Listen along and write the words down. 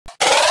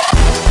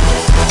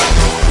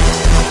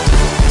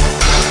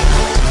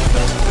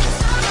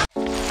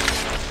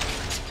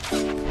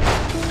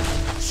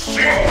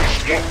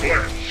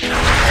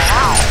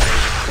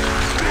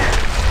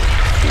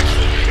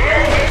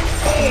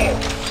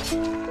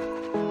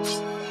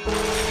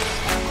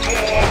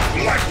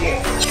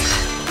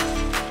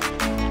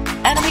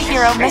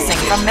hero missing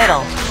from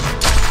middle.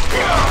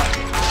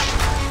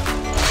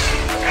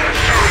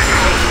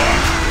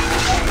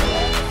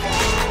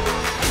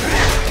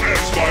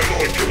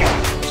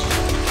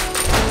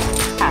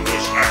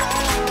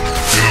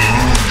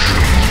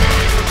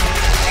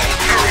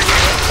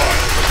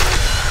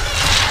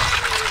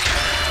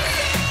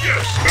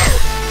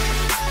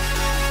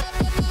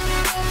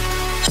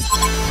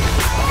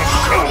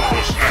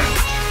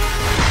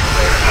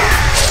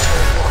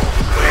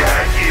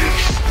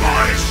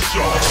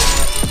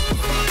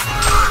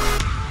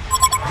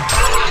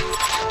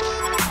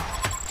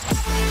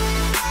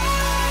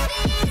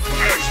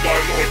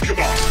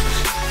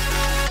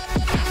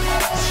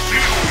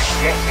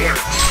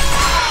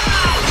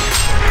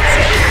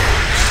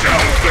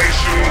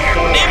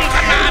นิ่มข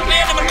นาด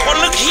นี้มันคน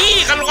หรือขี้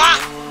กันวะ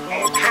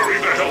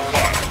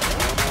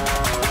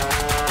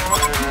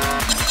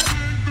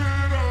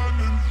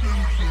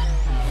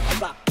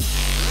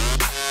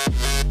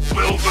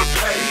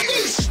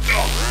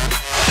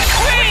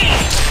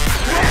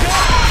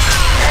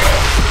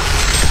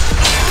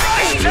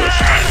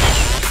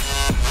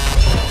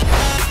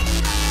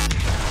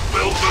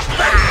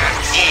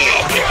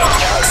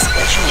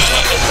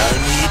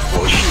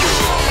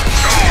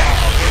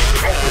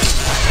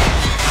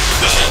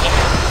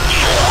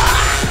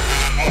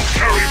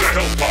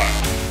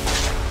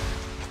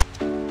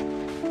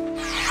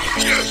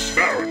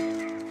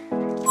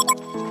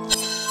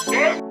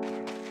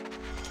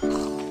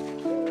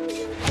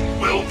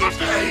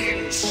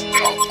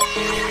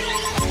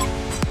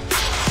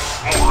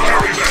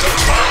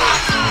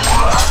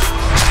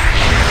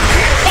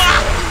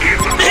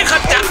นี่ข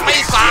จัดไป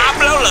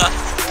3แล้วเหรอ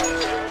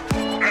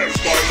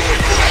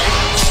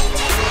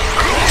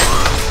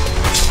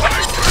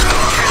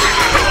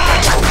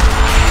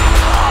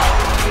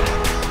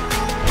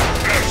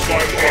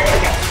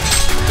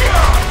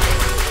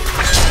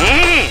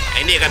ไ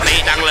อ้นี่ก็ตี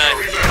จังเลย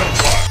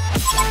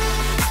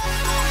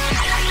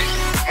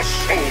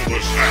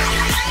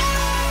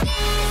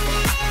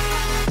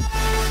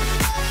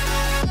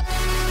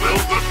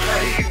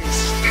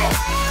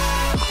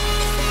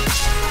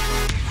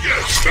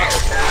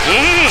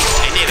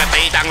ไอ้นี่ก็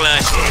ตีจังเลย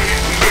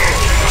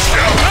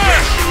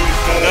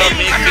นิ่ม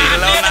ขนาด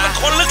นี้มัน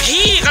คนหรือ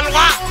ขี้กันว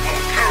ะ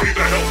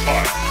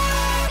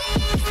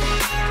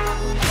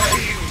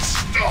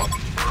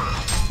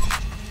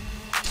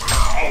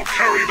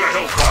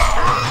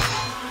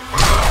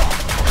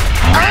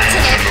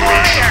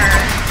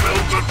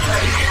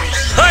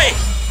เฮ้ย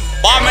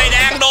บอมไม่แด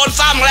งโดน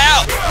ซ้ำแล้ว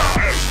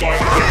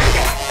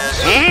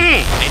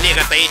ไอ้นี่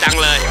ก็ตีจัง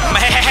เลยแหม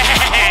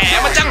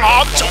มันจังหอ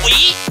มฉุย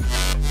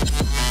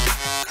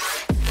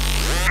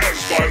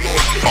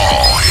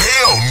Oh,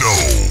 hell no!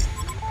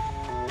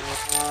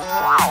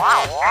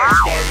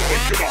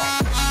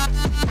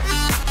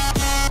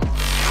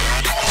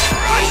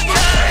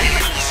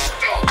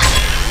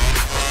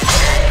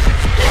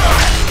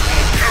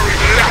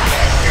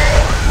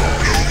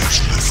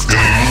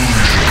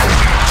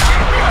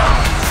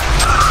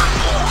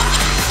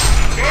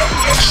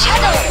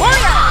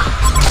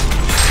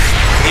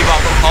 พี่บอก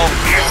ตรง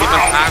ๆที่เป็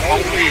นทางของ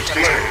พี่ชั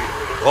ด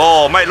ๆโอ้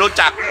ไม่รู้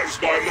จัก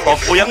ตบ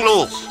กูยังลู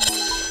ก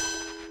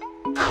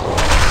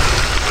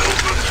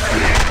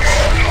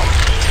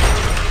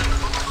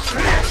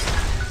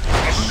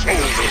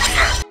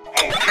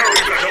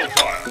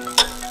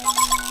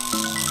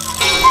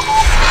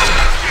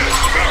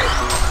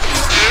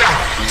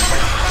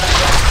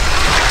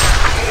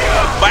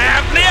แบ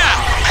บเนี้ย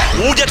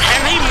กูจะแทง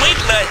ให้มิด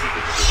เลย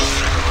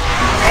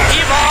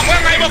พี่บอกว่า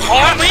ไงว่าขอ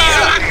พี่ก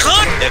ำลัง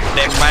ขึ้นเ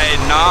ด็กๆไป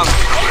น้อง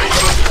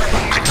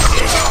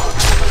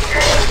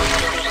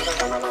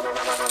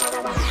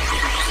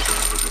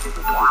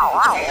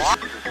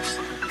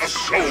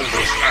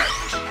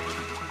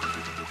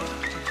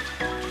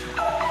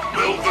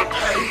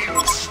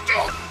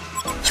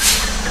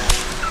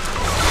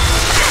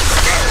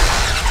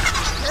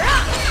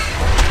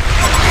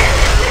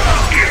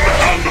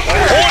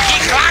พูด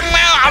กี่ครั้งแ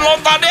ล้วอารม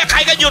ณ์ตอนนี้ใคร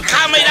ก็หยุดข้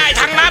าไม่ได้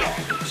ทั้งนั้น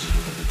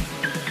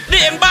นี่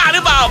เอ็งบ้าห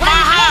รือเปล่ามา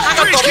5ข้า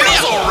ก็ตบเนี่ย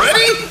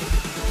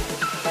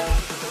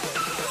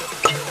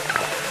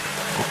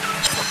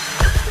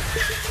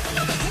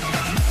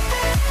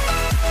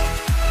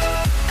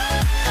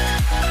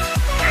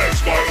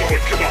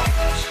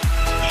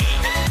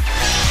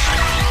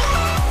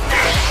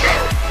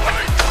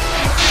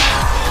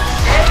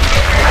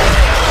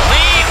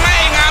ไม่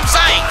งามไ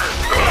ส้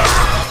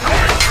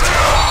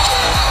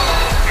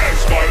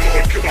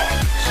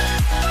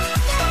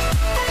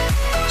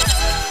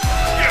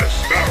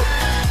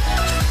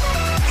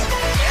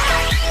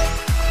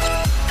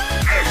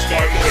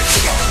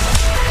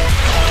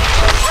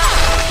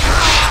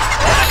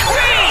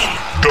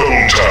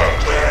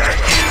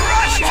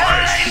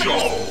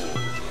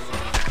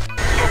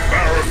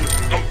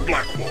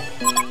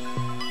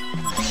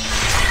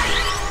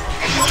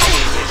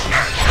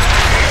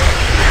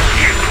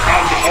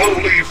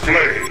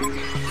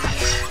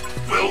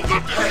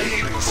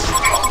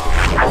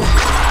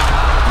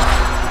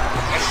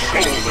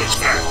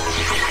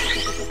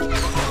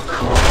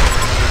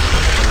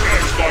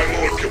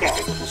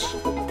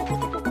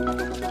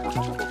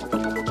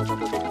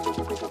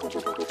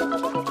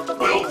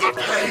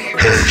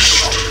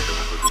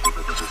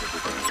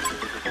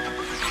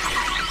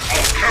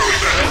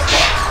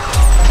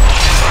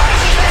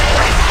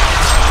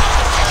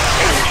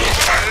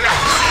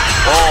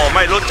โอ้ไ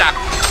ม่รู้จัก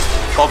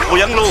ตบกู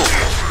ยังลูก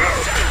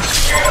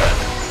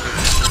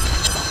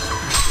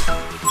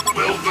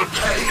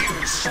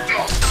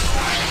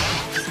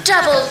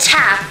Double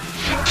tap.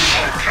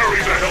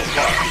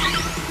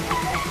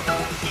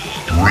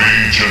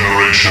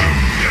 Regeneration.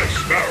 Yes,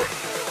 Baron.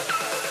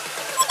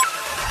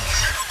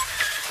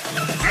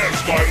 As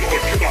my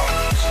lord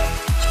commands.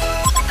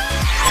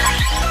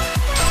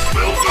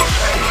 Will the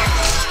pain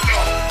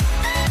stop?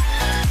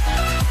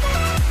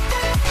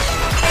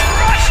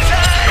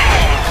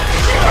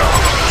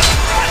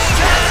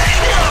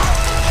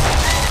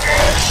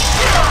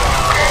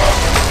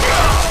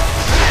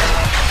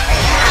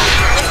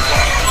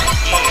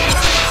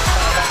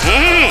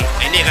ไ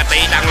อ้นี่ก็ตี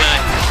ดังเลย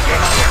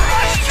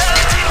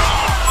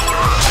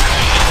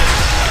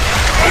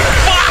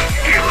ว้า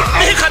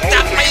นี่ข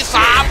จัดไป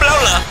3แล้ว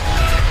เหรอ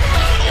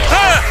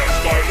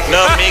เ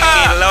ริ่มมีก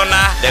ลิ่นแล้วน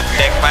ะเ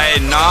ด็กๆไป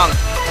น้อง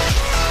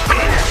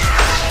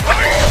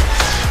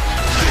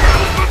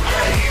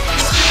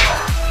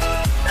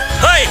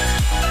เฮ้ย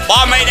ป้อ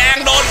มไม่แดง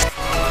โดน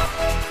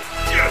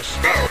Yes,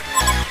 Baron.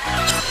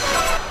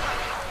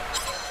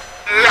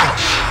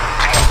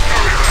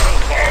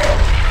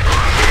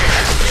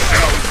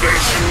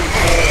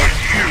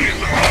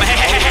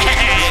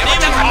 นี่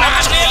มันขนา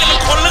ดนี้มัน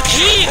คนลึก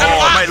ขี้กัน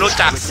วะไม่รู้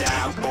จัก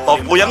ตบ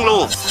กูยังลู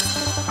ก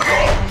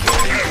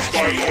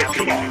My lord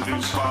commands.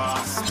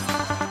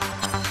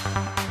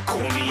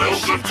 Will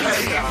the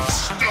pain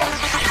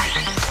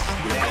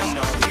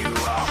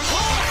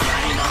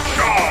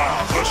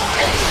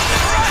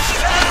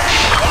stop?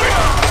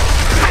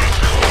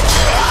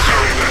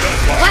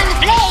 One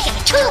blade,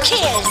 2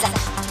 kills.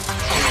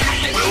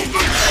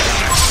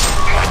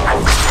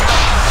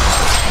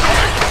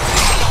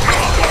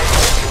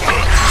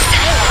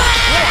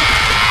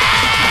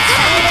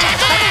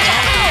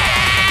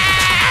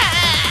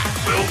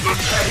 Will the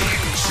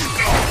pain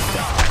stop?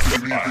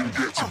 Anything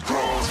gets a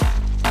cross.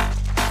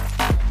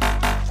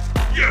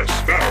 Yes,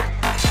 Baron.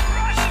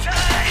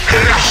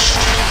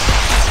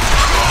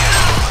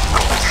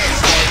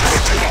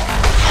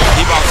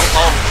 ที่บอกต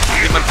รงๆ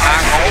ที่มันทาง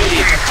ของ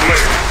พี่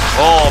โ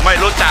อ้ไม่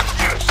รู้จัก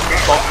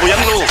ตบกูยั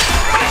งลูก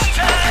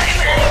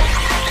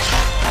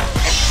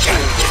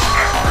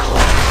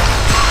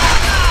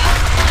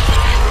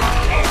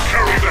I'll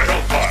carry the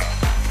hellfire.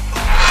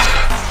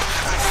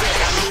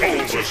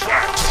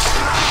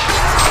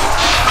 Overslap.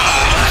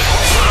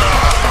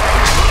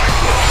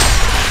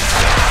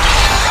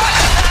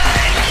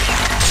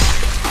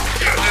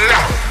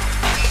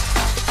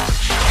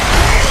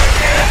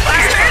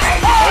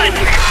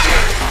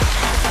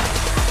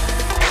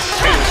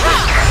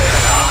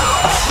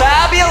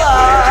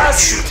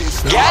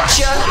 Fabulous!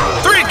 Gotcha!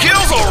 3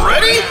 kills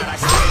already?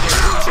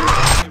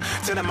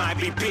 So that might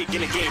be big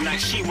in the game like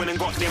she went and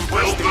got them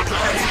Will breasts. the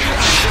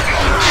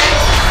pain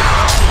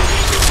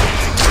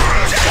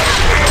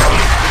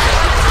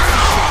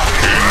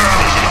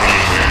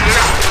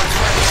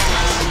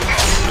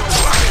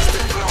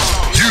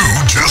You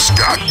just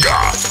got.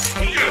 Yes,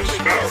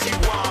 Baron.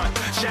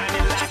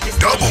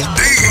 Double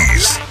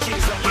D's.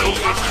 Will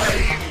the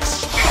pain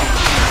stop?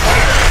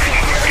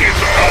 In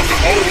the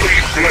unholy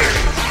flame.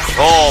 โ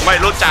อ้ไม่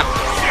รู้จัก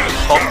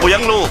ตบกูยั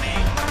งลูก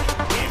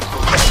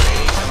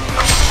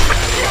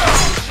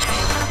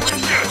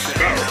Yes,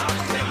 Baron.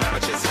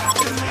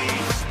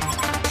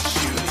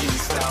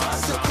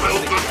 Will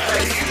the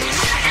pain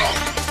stop?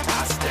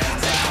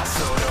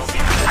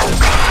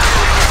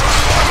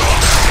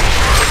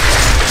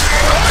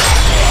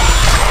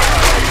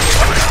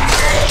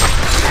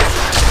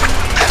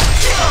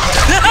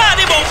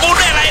นี่บอกกูไ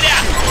ด้อะไรเนี่ย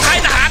ใคร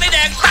ทหารไอ้แด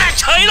งแตก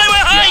เฉยเลยเว้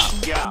ยเฮ้ย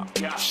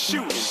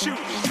Shooting.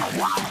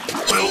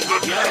 Will the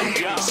pain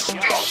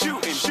stop?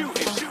 Shooting.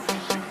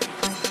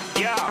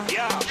 Yeah.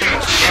 Yes,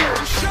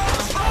 Baron.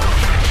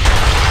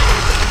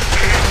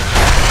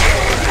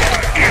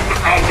 In the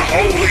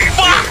unholy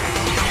ว้า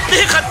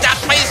นี่ขจัด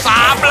ไป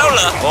3แล้วเห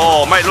รอโอ้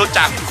ไม่รู้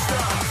จัก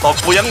ตบ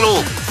กูยังลู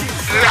ก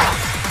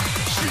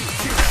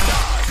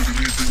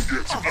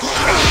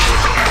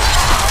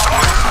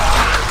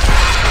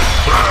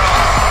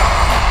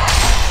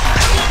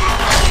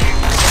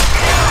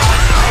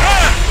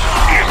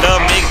เริ่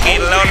มมีกลิ่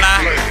นแล้วนะ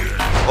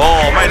โอ้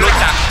ไม่รู้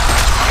จัก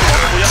ต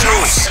บกูยังลู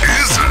ก Juice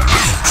is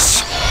loose.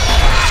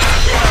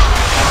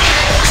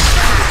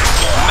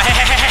 แหม่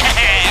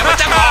มัน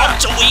จะหอม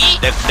ฉุย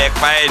เด็กๆ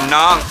ไป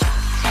น้อง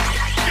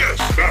Yes,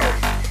 Baron.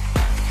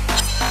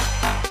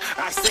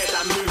 I said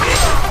I'm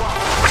moving.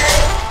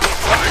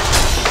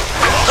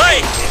 เฮ้ย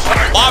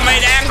ป้อมไม่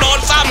แดงโดน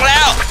ซ้ำแ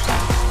ล้ว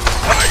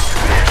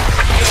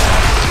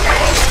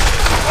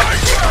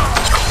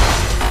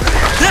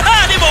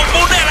นี่บอก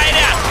กูได้อะไรเ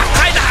นี่ยใค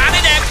รทหารไ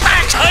อ้แดงแต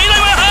กเฉยเล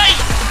ยเว้ยเฮ้ย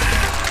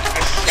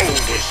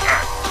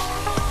Overslap.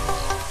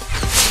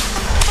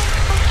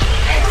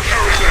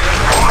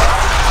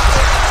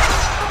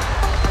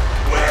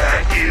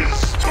 Where is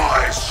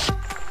my...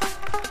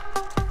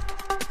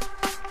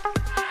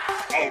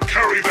 I'll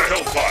carry the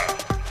hellfire.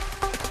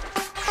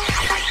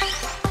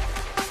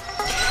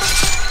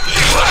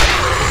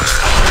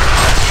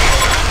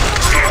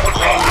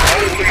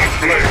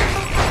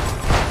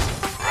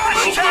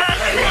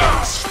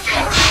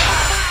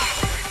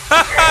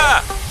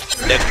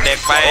 เด็ก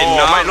ๆไป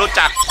น้องไม่รู้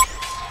จัก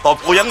ตบ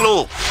กูยังลู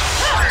ก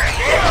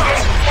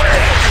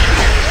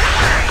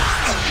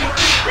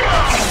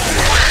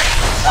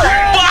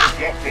บ้า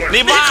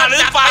นี่บ้าหรื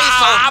อเปล่า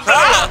แล้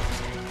วเหรอ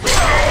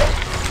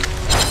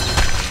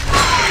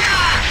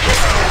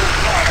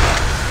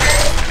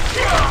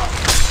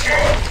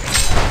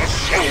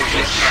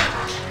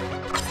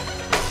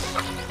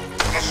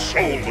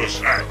Soulless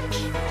act.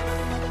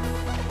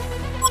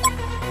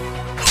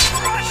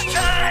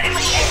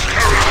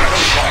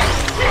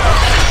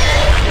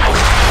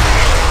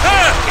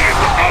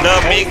 เริ่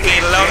มมีกลิ่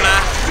นแล้วนะ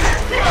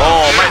โอ้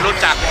ไม่รู้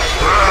จัก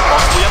บอ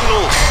กกูยัง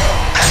ลูก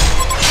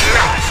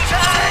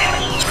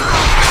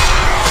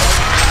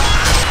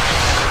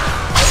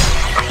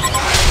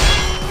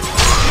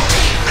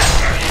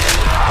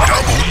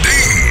Double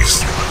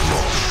D's.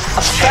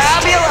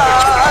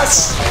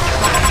 Fabulous!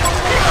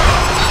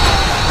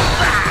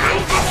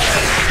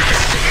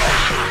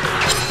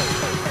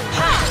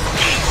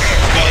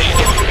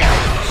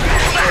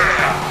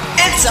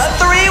 It's a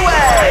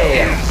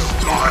three-way!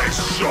 My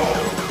soul.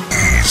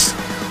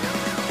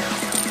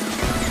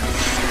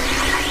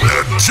 The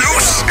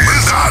juice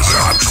is as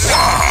a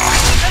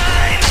twat.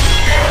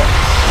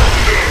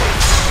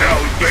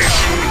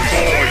 Salvation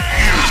for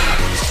you.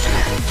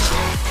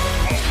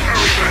 I'll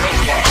carry the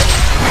hellfire.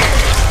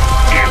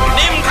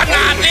 นิ่มขน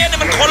าดนี้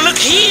มันคนลึก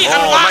ขี้กั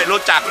นวะไม่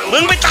รู้จักมึ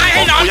งไปตายใ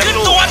ห้นอนขึ้น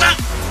ตัวนะ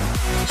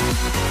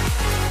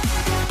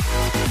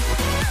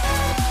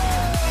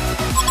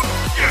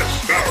Yes,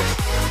 Barry.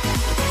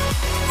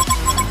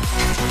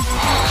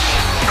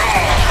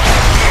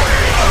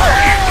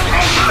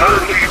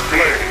 Holy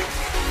flame.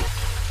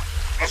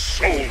 A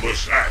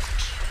soulless act.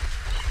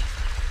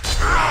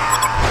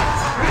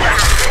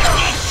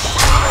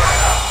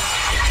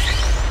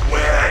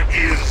 Where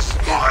is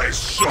my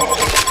soul?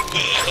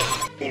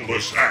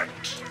 Soulless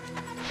act.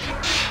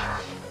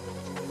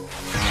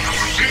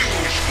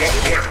 Singe the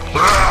flame.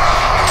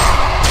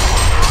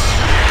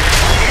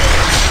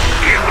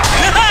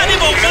 นี่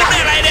บอกมึงได้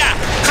อะไรเนี่ย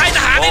ใครท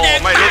หารไอ้แดง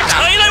ปากเฉ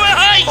ยเลยเว้ย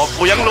เฮ้ยตบ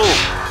กูยังลูก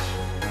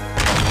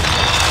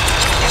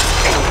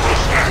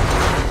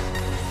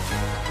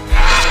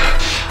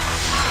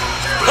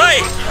เฮ้ย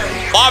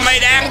ป้อมไอ้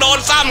แดงโดน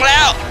ซ้ำแ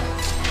ล้ว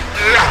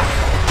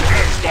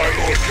As my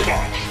lord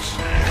commands.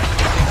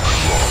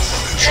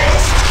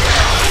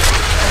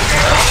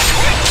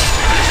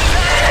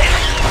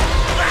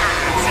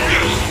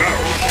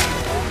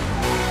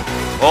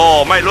 โอ้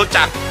ไม่รู้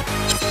จัก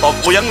ตบ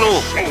กูยังลู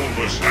ก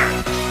Soulless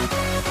act.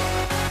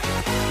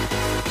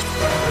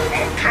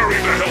 I'll carry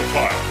the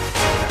hellfire.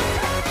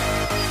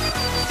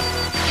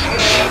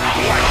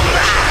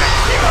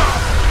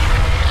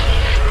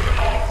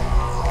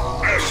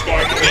 As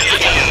my lord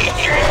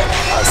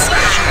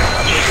commands.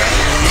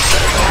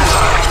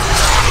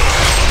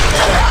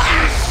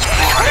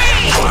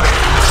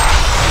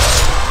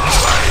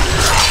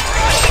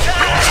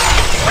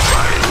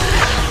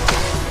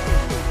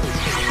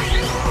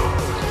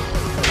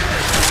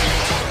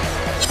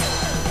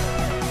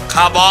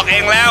 ข้าบอกเอ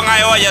งแล้วไง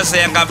ว่าอย่าเ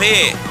สี่ยงกับพี่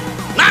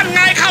นั่นไง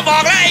ข้าบอ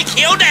กแล้วไอ้เ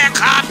ขียวแดก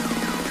ขาด